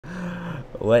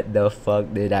What the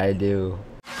fuck did I do?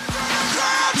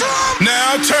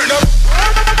 Now turn up.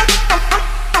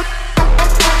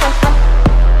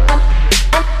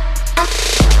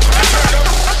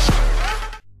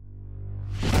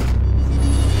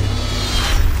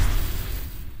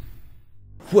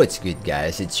 What's good,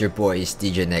 guys? It's your boy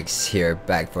DJNex here,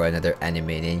 back for another Anime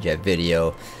Ninja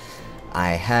video.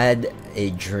 I had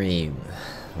a dream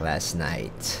last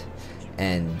night,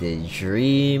 and the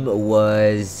dream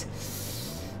was...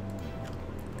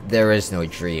 There is no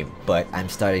dream, but I'm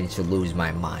starting to lose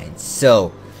my mind.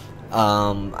 So,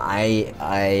 as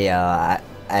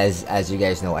you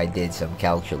guys know, I did some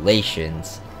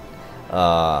calculations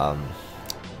the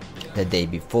day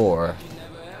before,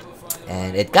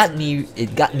 and it got me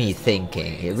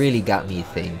thinking. It really got me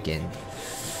thinking.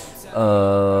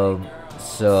 I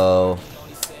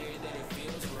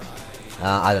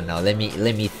don't know. Let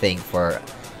me think for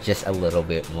just a little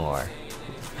bit more.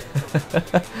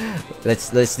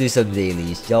 let's do some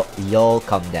dailies. Y'all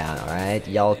calm down, alright?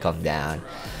 Y'all calm down.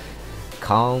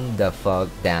 Calm the fuck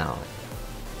down.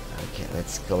 Okay,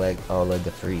 let's collect all of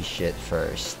the free shit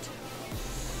first.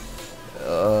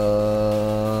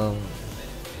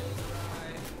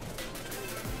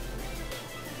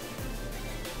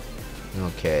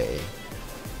 Okay.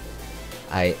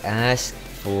 I asked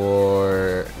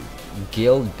for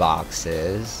guild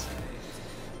boxes,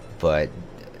 but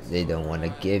they don't want to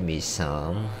give me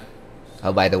some.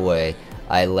 Oh, by the way,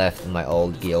 I left my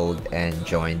old guild and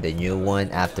joined the new one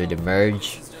after the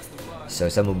merge. So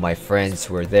some of my friends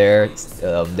were there,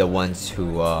 the ones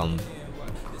who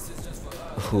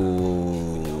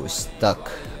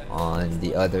stuck on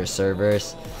the other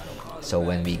servers. So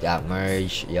when we got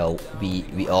merged,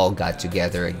 we all got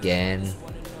together again.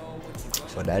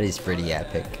 So that is pretty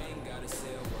epic.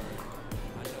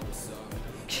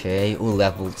 Okay, ooh,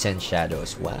 level 10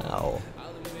 shadows. Wow,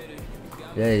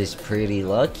 that is pretty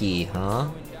lucky, huh?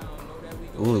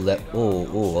 Ooh,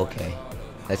 okay,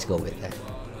 let's go with that.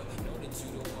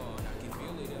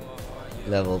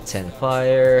 Level 10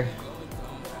 fire.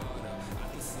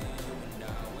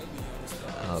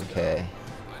 Okay,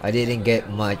 I didn't get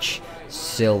much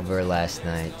silver last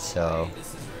night, so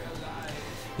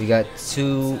we got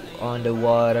 2 on the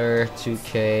water,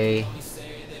 2k.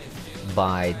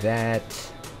 Buy that.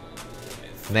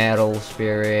 Metal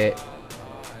spirit.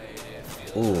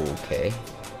 Ooh, okay.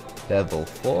 Level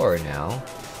 4 now.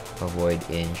 Avoid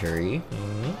injury.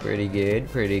 Pretty good,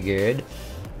 pretty good.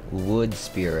 Wood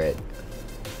spirit.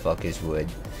 Fuck is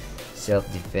wood?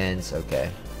 Self-defense,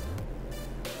 okay.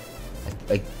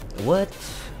 What?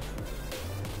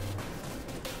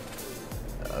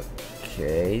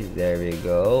 Okay, there we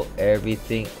go.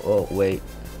 Everything. Oh, wait.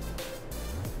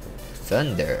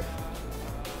 Thunder.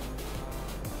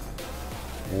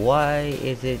 Why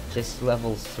is it just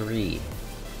level 3?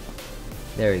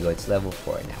 There we go, it's level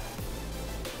 4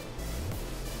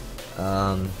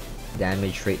 now.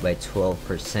 Damage rate by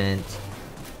 12%.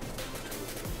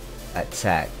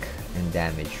 Attack and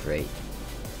damage rate.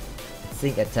 I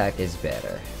think attack is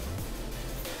better.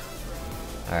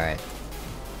 Alright.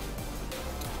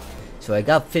 So I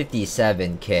got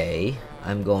 57k.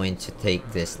 I'm going to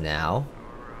take this now.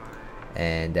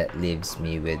 And that leaves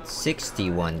me with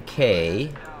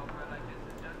 61k.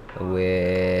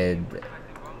 With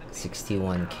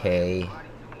 61k.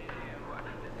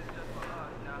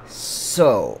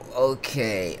 So,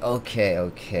 okay.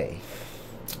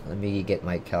 Let me get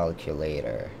my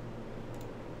calculator.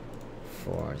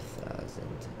 4,000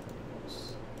 times.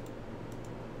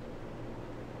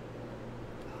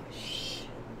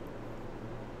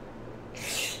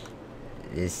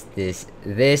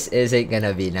 This isn't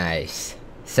gonna be nice.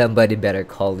 Somebody better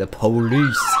call the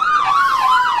police.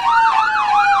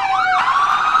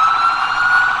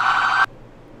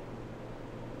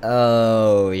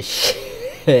 Oh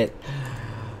shit.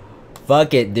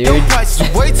 Fuck it, dude. Your price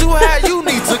is way too high, you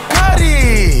need to cut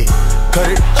it.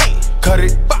 Cut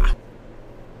it.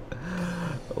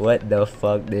 What the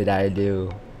fuck did I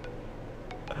do?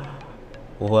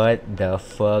 What the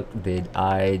fuck did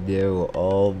I do?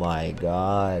 Oh my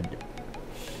god.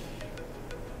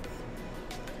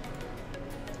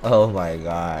 Oh my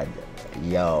god.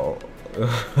 Yo.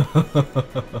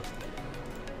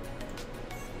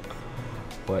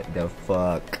 What the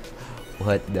fuck?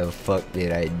 What the fuck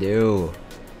did I do?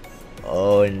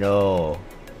 Oh no.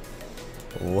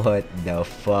 What the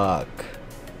fuck?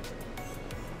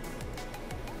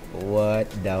 What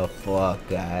the fuck,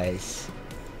 guys?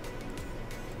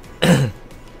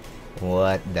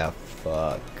 What the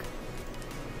fuck?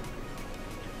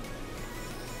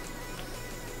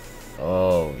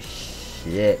 Oh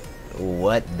shit.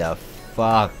 What the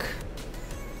fuck?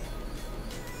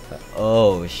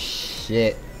 Oh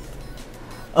shit.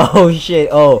 Oh shit.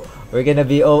 Oh, we're gonna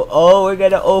be we're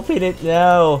gonna open it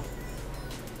now.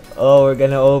 Oh, we're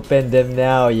gonna open them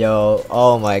now, yo.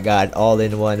 Oh my god, all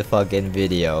in one fucking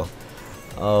video.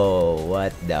 Oh,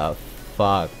 what the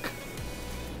fuck?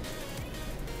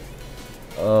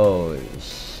 Oh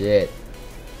shit.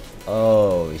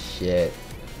 Oh shit.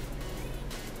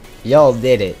 Y'all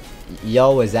did it.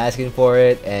 Y'all was asking for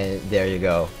it, and there you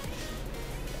go.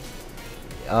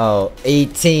 Oh,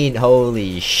 18.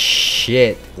 Holy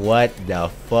shit. What the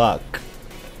fuck?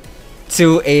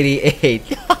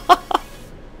 288.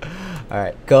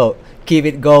 Alright, go. Keep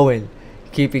it going.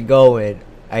 Keep it going.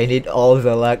 I need all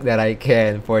the luck that I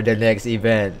can for the next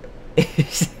event.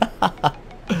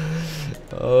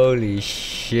 Holy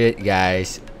shit,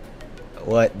 guys.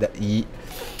 What the...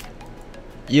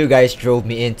 You guys drove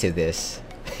me into this.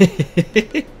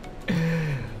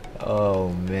 Oh,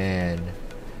 man.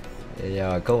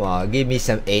 Yo, come on. Give me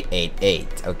some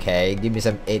 888, okay? Give me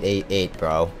some 888,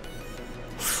 bro.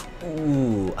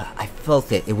 Ooh, I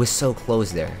felt it. It was so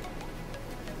close there.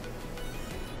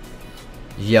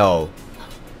 Yo,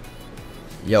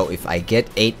 if I get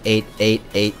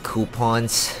 8888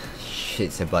 coupons,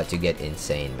 shit's about to get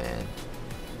insane, man.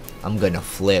 I'm gonna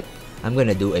flip. I'm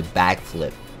gonna do a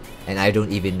backflip, and I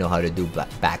don't even know how to do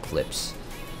backflips.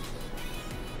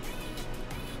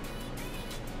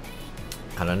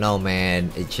 I don't know,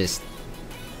 man. It just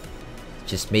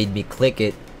made me click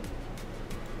it.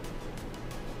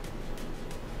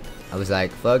 I was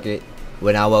like, fuck it.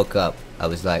 When I woke up, I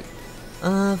was like,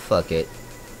 fuck it.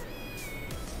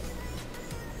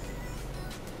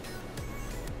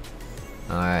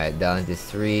 Alright, down to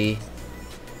 3,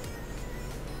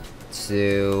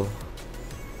 2,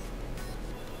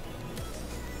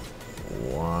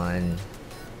 1.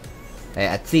 Hey,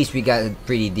 at least we got a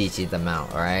pretty decent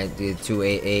amount, alright?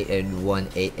 288 and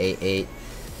 1888.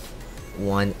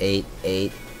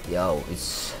 188. Yo,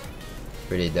 it's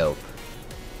pretty dope.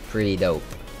 Pretty dope.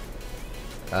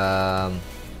 Got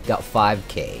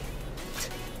 5k.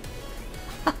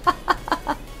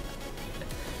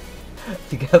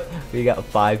 we got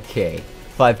 5k.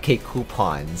 5k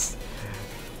coupons.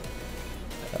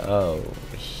 Oh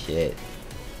shit.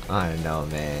 I don't know,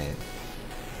 man.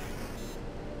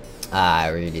 I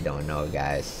really don't know,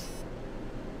 guys.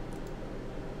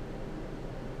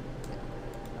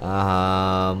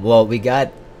 Well, we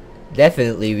got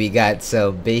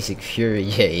some basic Fury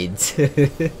Jades.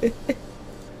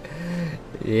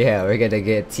 Yeah, we're gonna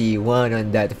get T1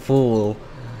 on that fool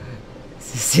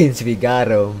since we got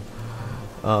him.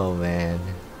 Oh man,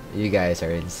 you guys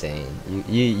are insane.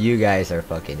 You guys are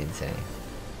fucking insane.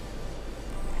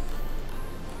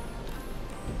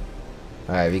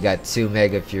 Alright, we got 2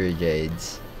 Mega Fury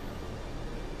Jades.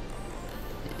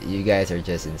 You guys are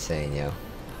just insane, yo.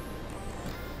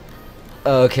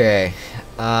 Okay.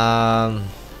 Well.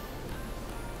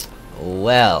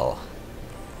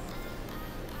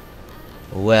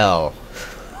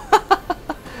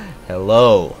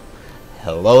 Hello.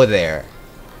 Hello there.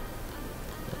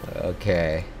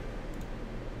 Okay.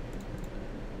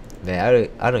 Man,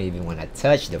 I don't even want to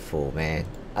touch the fool, man.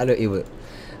 I don't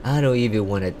even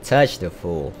want to touch the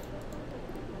fool.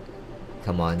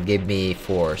 Come on, give me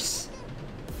force.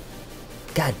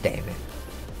 God damn it.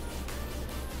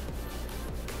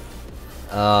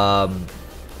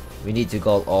 We need to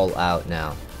go all out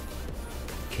now.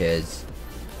 Cause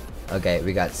okay,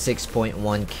 we got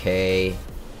 6.1k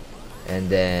and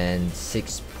then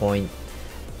 6.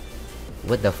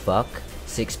 What the fuck?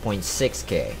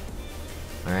 6.6k.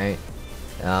 Alright.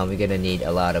 We're gonna need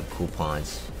a lot of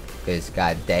coupons. Cause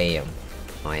god damn.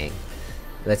 Fine.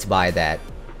 Let's buy that.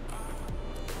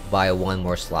 Buy one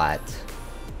more slot.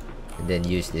 And then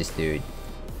use this dude.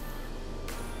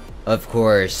 Of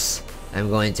course, I'm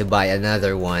going to buy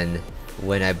another one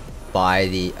when I buy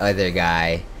the other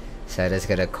guy. So that's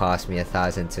gonna cost me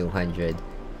 1,200.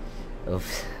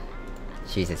 Oof.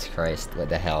 Jesus Christ, what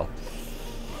the hell.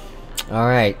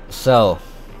 Alright, so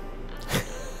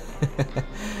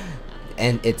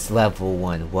and it's level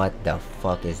 1. What the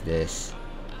fuck is this?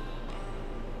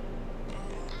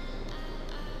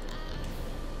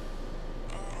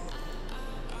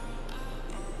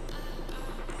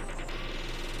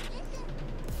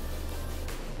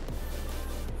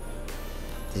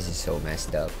 This is so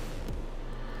messed up.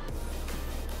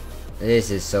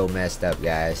 This is so messed up,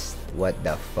 guys. What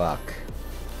the fuck?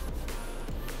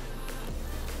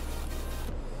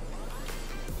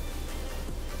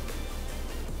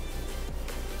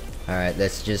 Alright,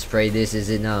 let's just pray this is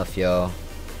enough, yo.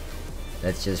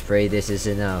 Let's just pray this is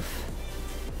enough.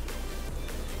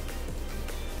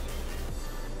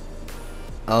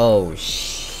 Oh,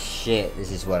 shit. shit,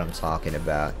 this is what I'm talking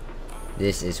about.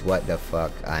 This is what the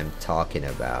fuck I'm talking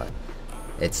about.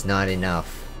 It's not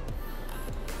enough.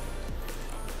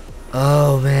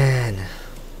 Oh man.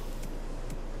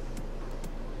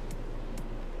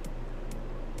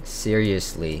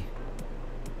 Seriously.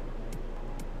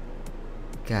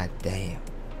 God damn.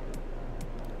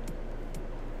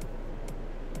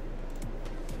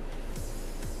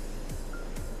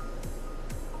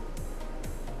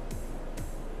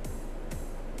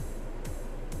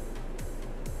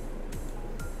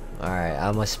 Alright,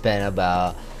 I'm gonna spend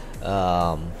about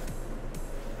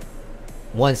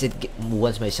once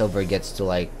my silver gets to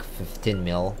like 15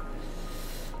 mil,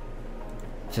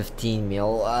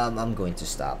 I'm going to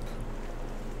stop.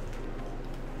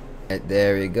 Right,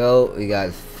 there we go. We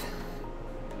got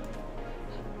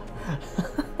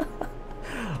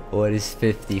what is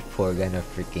 54 gonna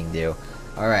freaking do?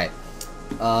 Alright,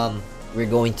 we're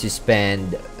going to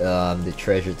spend the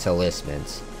treasure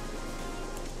talismans.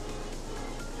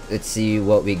 Let's see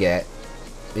what we get.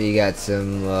 We got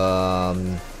some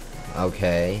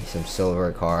okay, some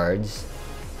silver cards.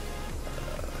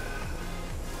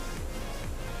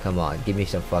 Come on, give me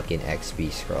some fucking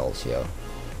XP scrolls, yo.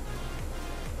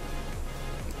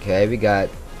 Okay, we got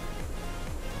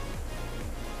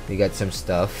some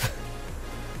stuff.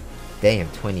 Damn,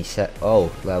 27.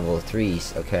 Oh, level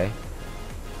 3s. Okay,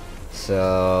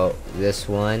 so this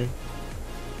one.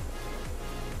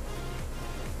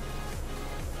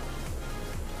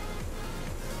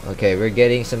 Okay, we're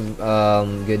getting some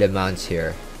good amounts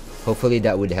here. Hopefully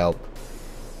that would help.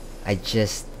 I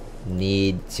just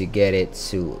need to get it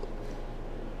to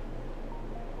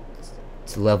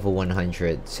level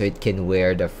 100 so it can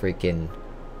wear the freaking.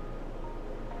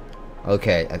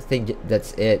 Okay, I think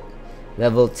that's it.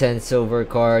 Level 10 silver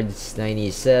cards,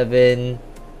 97,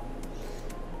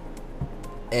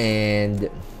 and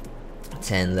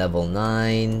 10 level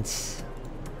 9s.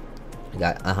 We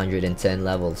got 110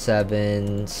 level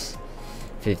 7s,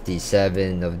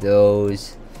 57 of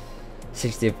those,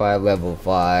 65 level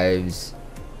 5s,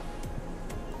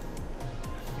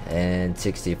 and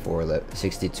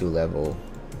 62 level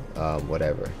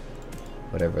whatever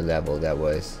level that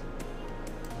was.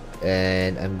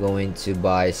 And I'm going to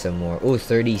buy some more. Oh,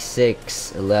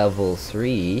 36 level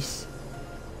 3s.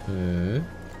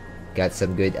 Got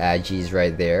some good agis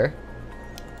right there.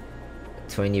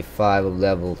 25 of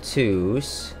level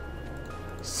 2s,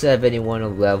 71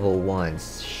 of level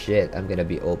 1s. Shit, I'm gonna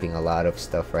be opening a lot of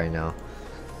stuff right now.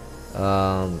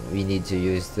 We need to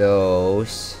use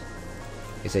those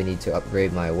because I need to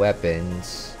upgrade my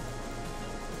weapons.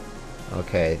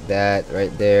 Okay, that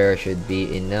right there should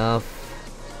be enough.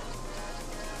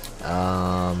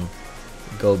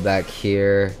 Go back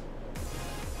here,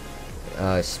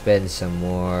 spend some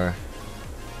more.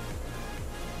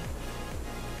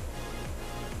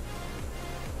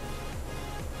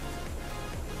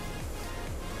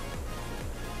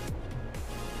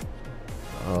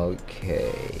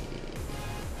 Okay.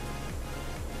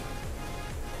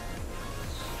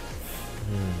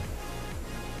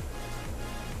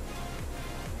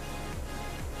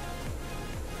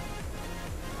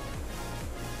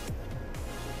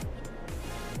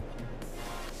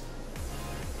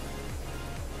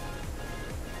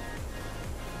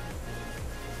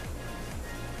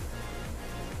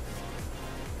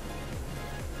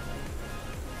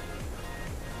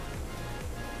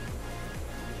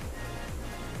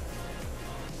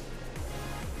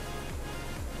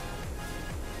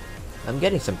 I'm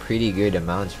getting some pretty good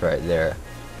amounts right there.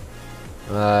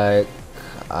 Like,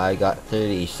 I got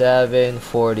 37,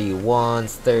 41,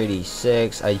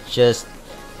 36. I just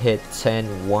hit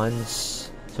 10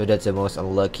 once, so that's the most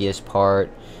unluckiest part.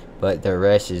 But the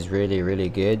rest is really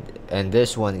good. And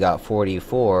this one got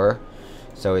 44,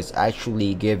 so it's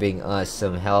actually giving us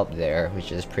some help there,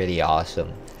 which is pretty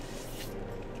awesome.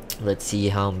 Let's see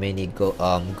how many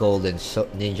golden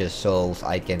ninja souls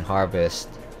I can harvest.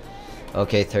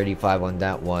 Okay, 35 on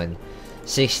that one.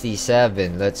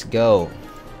 67, let's go.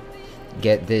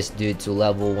 Get this dude to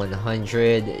level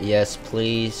 100. Yes,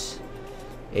 please.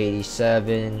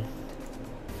 87.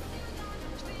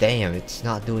 Damn, it's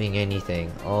not doing anything.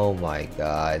 Oh my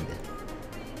god.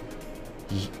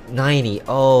 90.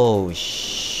 Oh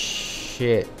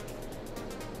shit.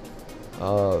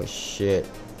 Oh shit.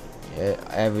 Yeah,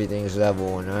 everything's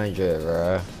level 100,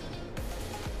 bro.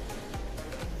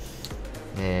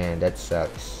 Man, that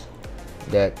sucks.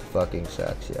 That fucking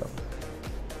sucks, yo.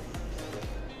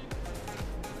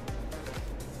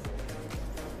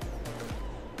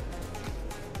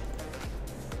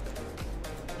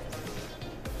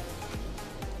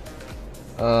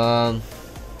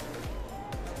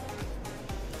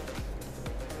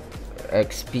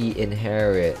 XP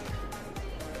inherit.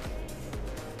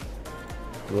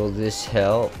 Will this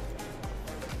help?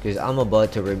 Because I'm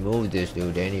about to remove this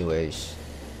dude anyways.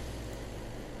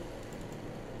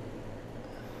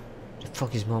 The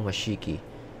fuck is Momo-JA?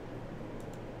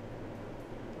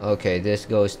 Okay, this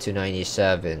goes to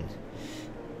 97,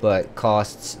 but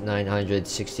costs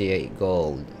 968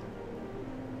 gold.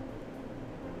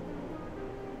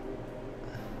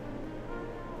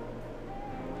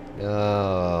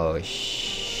 Oh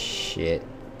shit.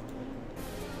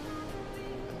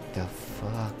 The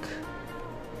fuck?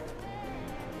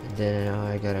 And then now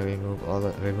I gotta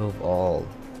remove all.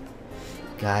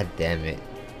 God damn it.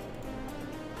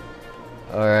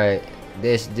 Alright,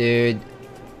 this dude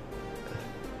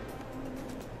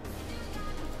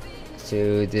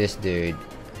to this dude.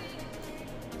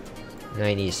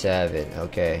 97,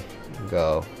 okay,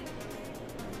 go.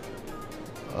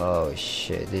 Oh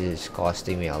shit, this is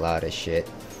costing me a lot of shit.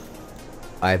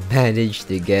 I managed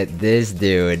to get this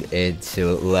dude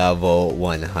into level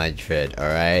 100,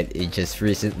 alright? It just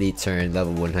recently turned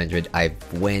level 100. I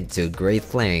went to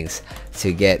great lengths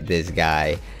to get this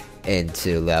guy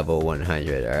into level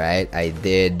 100, alright? I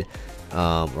did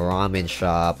ramen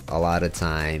shop a lot of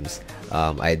times.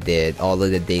 I did all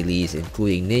of the dailies,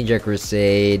 including Ninja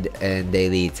Crusade and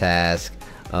daily task.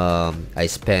 I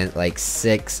spent like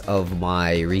 6 of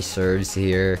my reserves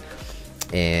here,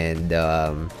 and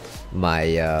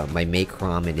my make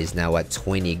ramen is now at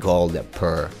 20 gold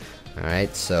per.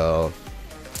 Alright, so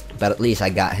but at least I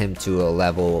got him to a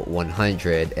level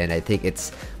 100, and I think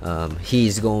it's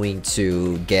he's going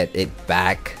to get it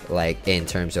back, like in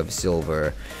terms of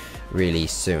silver, really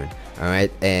soon.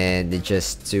 Alright, and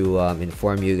just to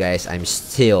inform you guys, I'm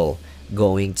still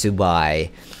going to buy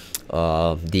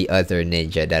the other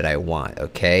ninja that I want.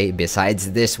 Okay,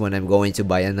 besides this one, I'm going to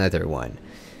buy another one,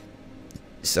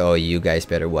 so you guys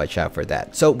better watch out for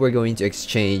that. So we're going to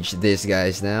exchange these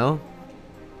guys now.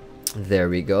 There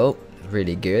we go.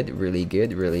 Really good, really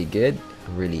good, really good.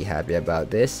 Really happy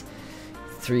about this.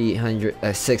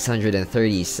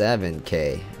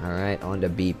 637k. All right, on the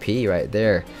BP right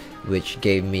there, which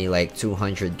gave me like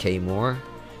 200k more.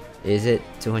 Is it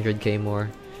 200k more?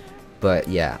 But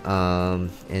yeah,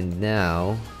 and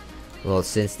now, well,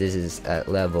 since this is at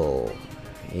level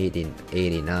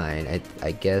 89,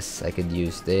 I guess I could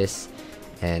use this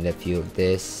and a few of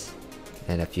this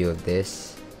and a few of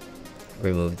this.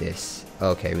 Remove this.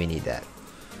 Okay, we need that.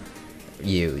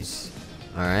 Use.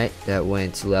 Alright, that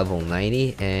went to level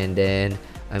 90, and then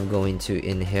I'm going to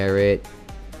inherit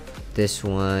this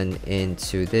one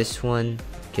into this one.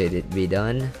 Could it be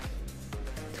done?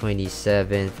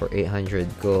 27 for 800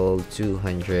 gold,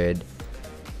 200.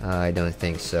 I don't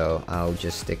think so. I'll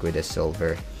just stick with the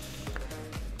silver.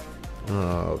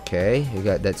 Okay, we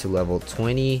got that to level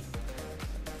 20.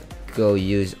 Go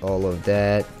use all of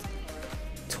that.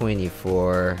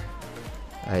 24.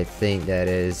 I think that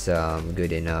is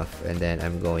good enough, and then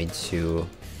I'm going to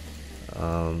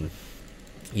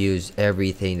use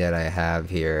everything that I have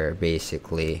here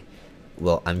basically.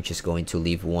 Well, I'm just going to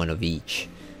leave one of each.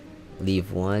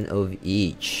 Leave one of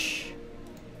each.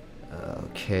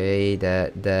 Okay,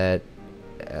 that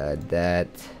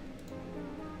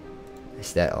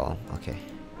is that all? Okay.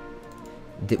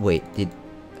 Did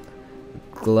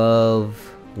glove,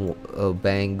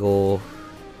 bangle,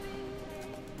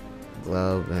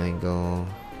 glove, bangle.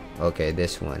 Okay,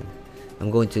 this one.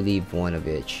 I'm going to leave one of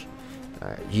each.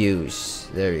 Alright, use.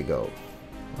 There we go.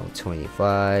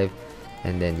 25,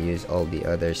 and then use all the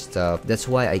other stuff. That's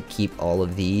why I keep all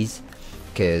of these,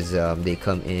 because they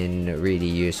come in really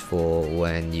useful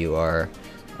when you are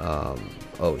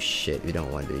oh shit, we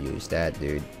don't want to use that,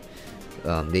 dude.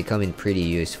 They come in pretty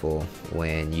useful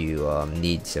when you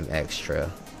need some extra.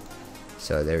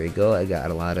 So there we go. I got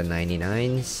a lot of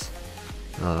 99s.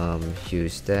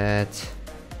 Use that.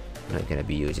 I'm not gonna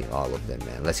be using all of them,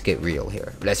 man. Let's get real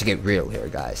here. Let's get real here,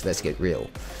 guys. Let's get real.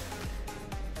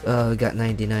 We got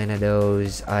 99 of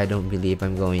those. I don't believe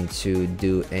I'm going to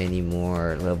do any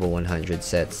more level 100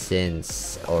 sets,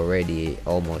 since already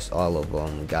almost all of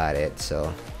them got it.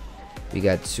 So we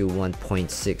got to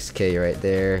 1.6k right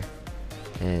there,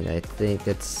 and I think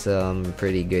that's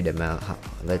pretty good amount.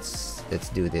 Let's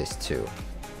do this too.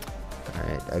 All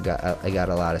right, I got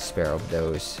a lot of spare of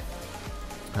those,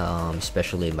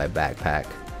 especially in my backpack.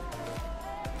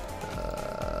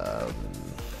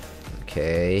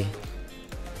 Okay,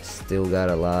 still got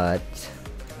a lot.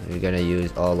 We're gonna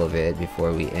use all of it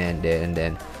before we end it, and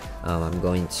then I'm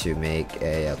going to make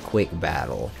a quick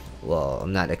battle. Well,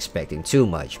 I'm not expecting too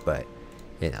much, but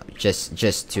you know, just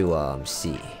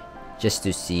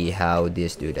to see how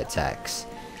this dude attacks.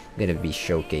 I'm gonna be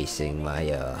showcasing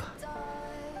my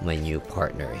my new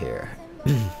partner here.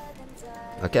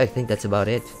 Okay, I think that's about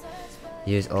it.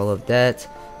 Use all of that.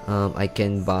 I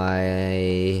can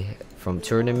buy from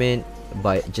tournament,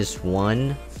 buy just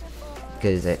one,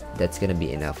 because that's gonna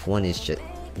be enough. One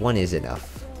is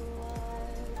enough.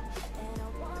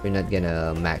 We're not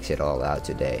gonna max it all out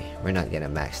today. We're not gonna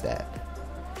max that.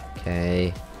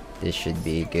 Okay, this should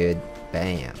be good.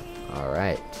 Bam. All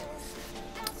right.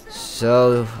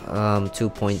 So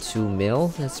 2.2 mil.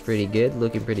 That's pretty good.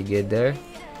 Looking pretty good there.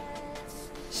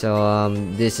 So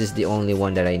this is the only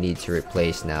one that I need to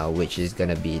replace now, which is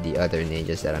gonna be the other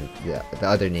ninjas that the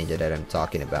other ninja that I'm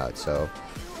talking about. So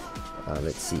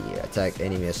let's see here. Attack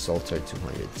enemy assaulter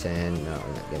 210. No,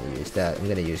 I'm not gonna use that. I'm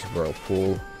gonna use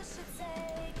whirlpool.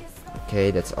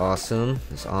 Okay, that's awesome.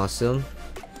 That's awesome.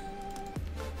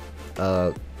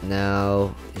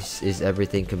 Now is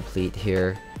everything complete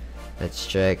here? Let's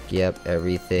check. Yep,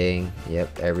 everything.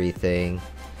 Yep, everything.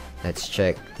 Let's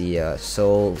check the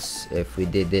souls. If we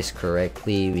did this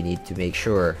correctly, we need to make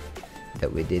sure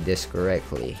that we did this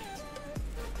correctly.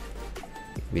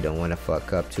 We don't want to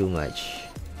fuck up too much.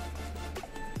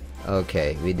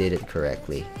 Okay, we did it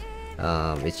correctly.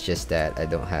 It's just that I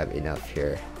don't have enough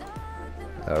here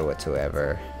or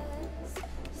whatsoever.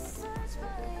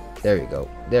 There we go.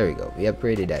 There we go. We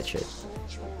upgraded that shit.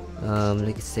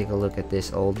 Let's take a look at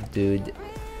this old dude.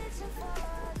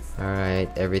 Alright,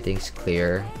 everything's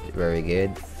clear. Very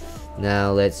good.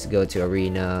 Now let's go to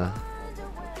arena.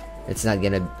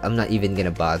 I'm not even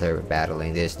gonna bother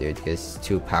battling this dude because it's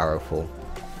too powerful.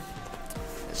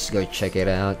 Let's go check it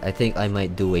out. I think I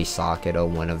might do a socket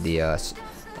on one of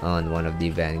the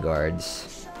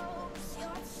vanguards.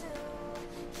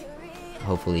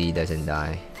 Hopefully he doesn't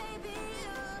die.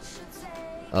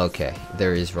 Okay,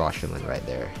 there is Rashomon right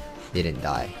there. Didn't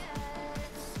die.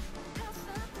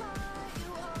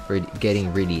 We're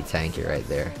getting really tanky right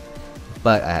there.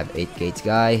 But I have 8 gates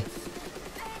guy.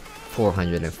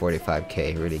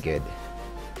 445k, really good.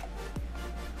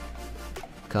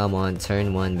 Come on,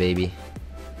 turn 1 baby.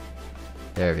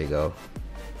 There we go.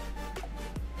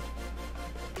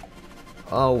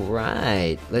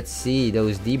 Alright, let's see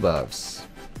those debuffs.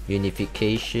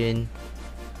 Unification.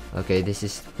 Okay, this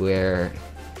is where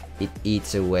it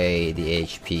eats away the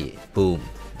HP. Boom,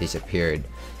 disappeared.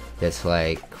 That's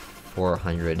like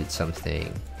 400 and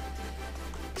something.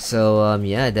 So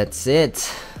yeah, that's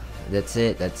it. That's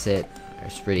it.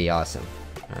 It's pretty awesome.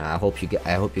 I hope you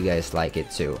guys like it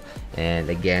too. And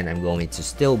again, I'm going to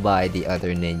still buy the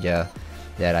other ninja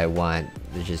that I want,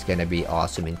 which is gonna be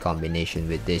awesome in combination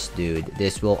with this dude.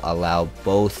 This will allow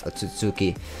both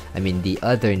Otsutsuki, the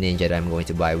other ninja that I'm going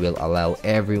to buy will allow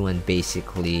everyone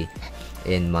basically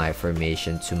in my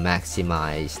formation to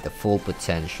maximize the full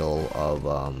potential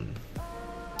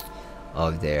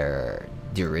of their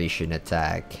duration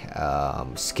attack,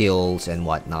 skills and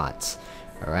whatnot.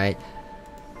 Alright,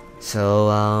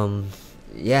 so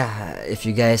yeah, if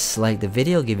you guys like the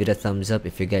video, give it a thumbs up.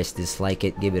 If you guys dislike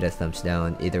it, give it a thumbs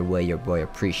down. Either way, your boy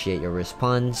appreciate your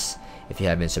response. If you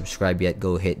haven't subscribed yet,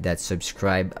 go hit that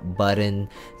subscribe button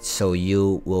so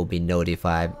you will be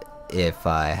notified if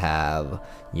I have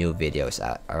new videos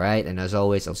out. Alright, and as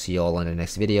always, I'll see you all on the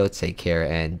next video. Take care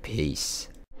and peace.